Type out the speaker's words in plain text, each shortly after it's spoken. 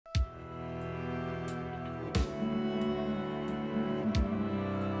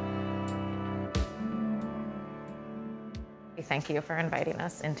Thank you for inviting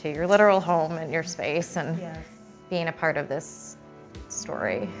us into your literal home and your space and being a part of this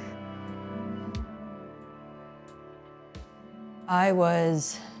story. I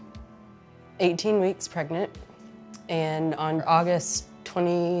was 18 weeks pregnant, and on August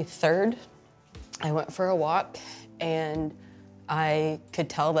 23rd, I went for a walk and I could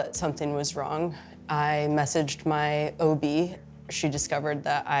tell that something was wrong. I messaged my OB. She discovered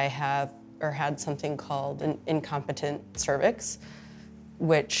that I had something called an incompetent cervix,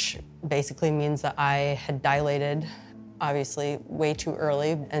 which basically means that I had dilated, obviously, way too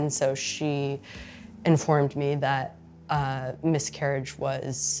early. And so she informed me that miscarriage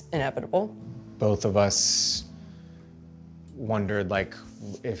was inevitable. Both of us wondered, like,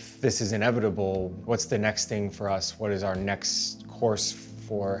 if this is inevitable, what's the next thing for us? What is our next course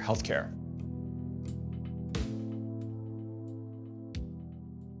for healthcare?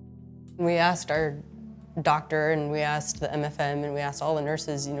 We asked our doctor and we asked the MFM and we asked all the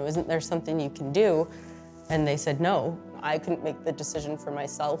nurses, you know, isn't there something you can do? And they said no. I couldn't make the decision for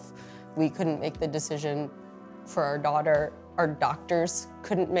myself. We couldn't make the decision for our daughter. Our doctors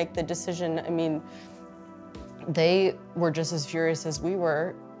couldn't make the decision. I mean, they were just as furious as we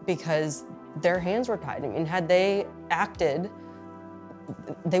were because their hands were tied. I mean, had they acted,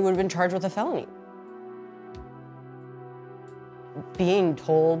 they would have been charged with a felony. Being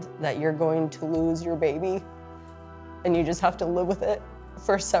told that you're going to lose your baby and you just have to live with it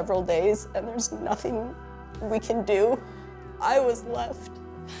for several days and there's nothing we can do, I was left,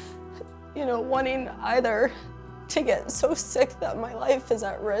 you know, wanting either to get so sick that my life is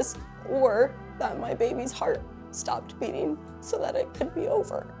at risk or that my baby's heart stopped beating so that it could be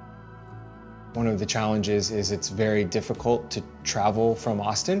over. One of the challenges is it's very difficult to travel from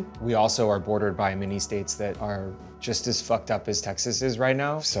Austin. We also are bordered by many states that are just as fucked up as Texas is right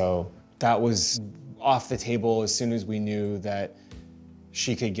now. So that was off the table as soon as we knew that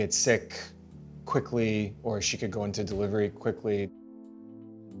she could get sick quickly or she could go into delivery quickly.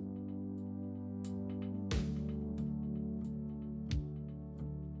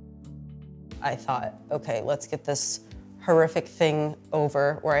 I thought, okay, let's get this horrific thing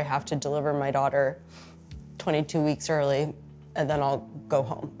over where I have to deliver my daughter 22 weeks early, and then I'll go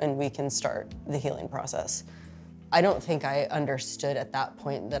home and we can start the healing process. I don't think I understood at that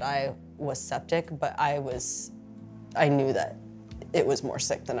point that I was septic, but I knew that it was more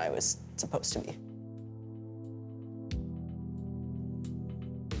sick than I was supposed to be.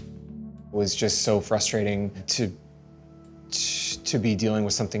 It was just so frustrating to be dealing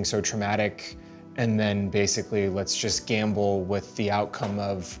with something so traumatic, and then basically let's just gamble with the outcome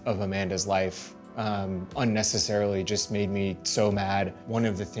of Amanda's life. Unnecessarily just made me so mad. One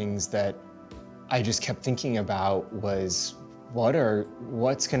of the things that I just kept thinking about was,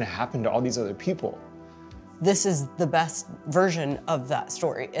 what's gonna happen to all these other people? This is the best version of that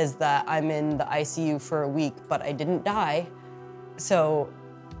story, is that I'm in the ICU for a week, but I didn't die. So,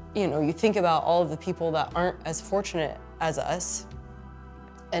 you know, you think about all of the people that aren't as fortunate as us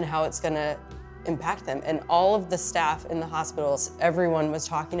and how it's gonna impact them. And all of the staff in the hospitals, everyone was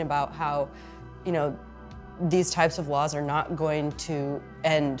talking about how, you know, these types of laws are not going to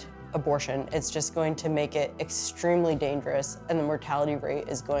end abortion. It's just going to make it extremely dangerous, and the mortality rate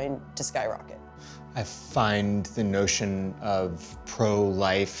is going to skyrocket. I find the notion of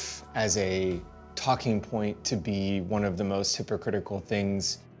pro-life as a talking point to be one of the most hypocritical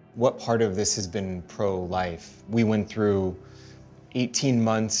things. What part of this has been pro-life? We went through 18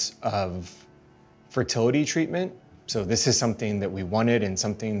 months of fertility treatment. So this is something that we wanted and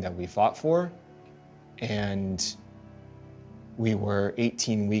something that we fought for. And we were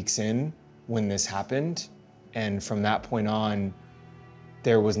 18 weeks in when this happened. And from that point on,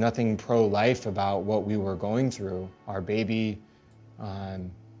 there was nothing pro-life about what we were going through. Our baby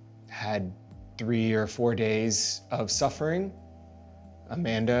had 3 or 4 days of suffering.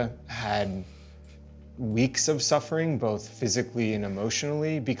 Amanda had weeks of suffering, both physically and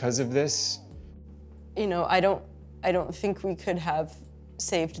emotionally, because of this. You know, I don't think we could have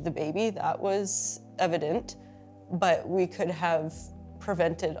saved the baby. That was evident, but we could have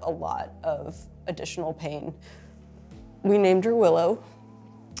prevented a lot of additional pain. We named her Willow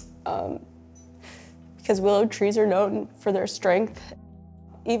because willow trees are known for their strength.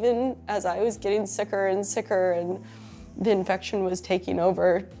 Even as I was getting sicker and sicker and the infection was taking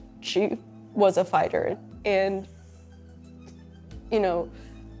over, she was a fighter. And, you know,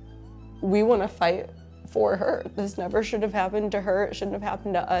 we want to fight for her. This never should have happened to her. It shouldn't have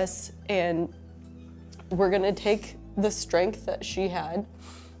happened to us. And we're going to take the strength that she had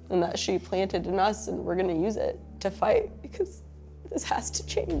and that she planted in us, and we're going to use it to fight, because this has to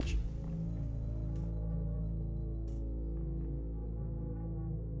change.